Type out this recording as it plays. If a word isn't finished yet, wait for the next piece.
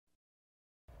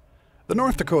The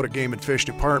North Dakota Game and Fish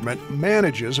Department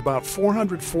manages about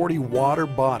 440 water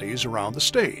bodies around the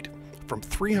state, from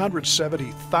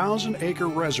 370,000-acre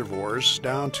reservoirs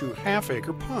down to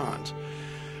half-acre ponds.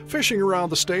 Fishing around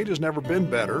the state has never been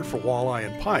better for walleye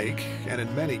and pike, and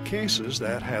in many cases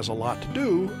that has a lot to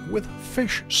do with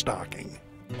fish stocking.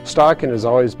 Stocking has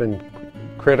always been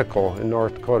critical in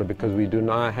North Dakota because we do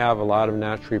not have a lot of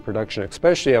natural reproduction,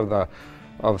 especially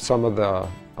of some of the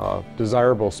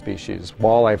desirable species,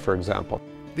 walleye for example.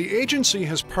 The agency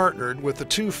has partnered with the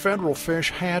two federal fish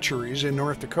hatcheries in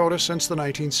North Dakota since the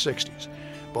 1960s.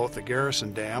 Both the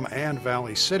Garrison Dam and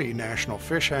Valley City National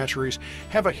Fish Hatcheries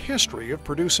have a history of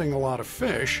producing a lot of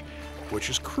fish, which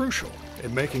is crucial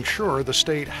in making sure the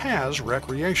state has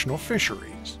recreational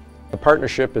fisheries. The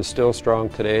partnership is still strong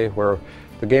today, where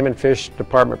the Game and Fish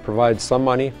Department provides some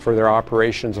money for their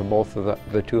operations of both of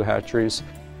the two hatcheries.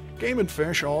 Game and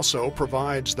Fish also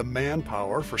provides the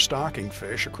manpower for stocking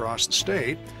fish across the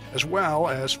state, as well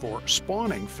as for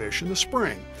spawning fish in the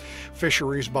spring.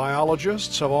 Fisheries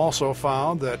biologists have also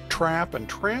found that trap and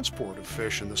transport of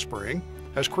fish in the spring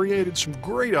has created some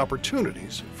great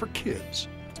opportunities for kids.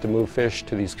 To move fish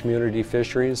to these community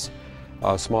fisheries,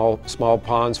 small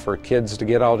ponds for kids to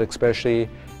get out, especially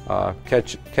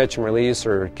catch and release,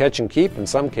 or catch and keep in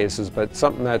some cases, but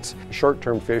something that's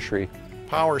short-term fishery.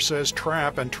 Power says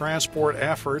trap and transport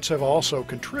efforts have also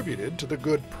contributed to the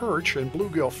good perch and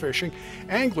bluegill fishing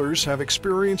anglers have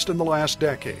experienced in the last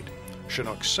decade.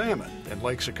 Chinook salmon in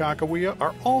Lake Sakakawea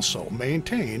are also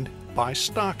maintained by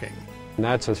stocking. And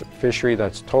that's a fishery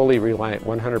that's totally reliant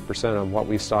 100% on what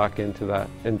we stock into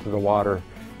the water.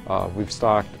 We've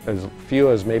stocked as few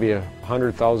as maybe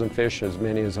 100,000 fish, as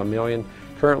many as 1 million.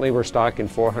 Currently we're stocking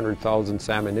 400,000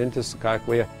 salmon into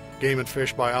Sakakawea. Game and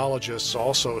fish biologists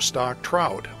also stock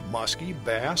trout, muskie,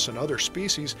 bass, and other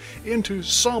species into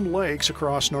some lakes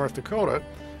across North Dakota,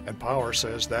 and Power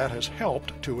says that has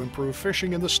helped to improve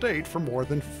fishing in the state for more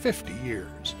than 50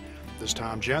 years. This is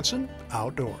Tom Jensen,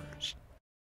 Outdoors.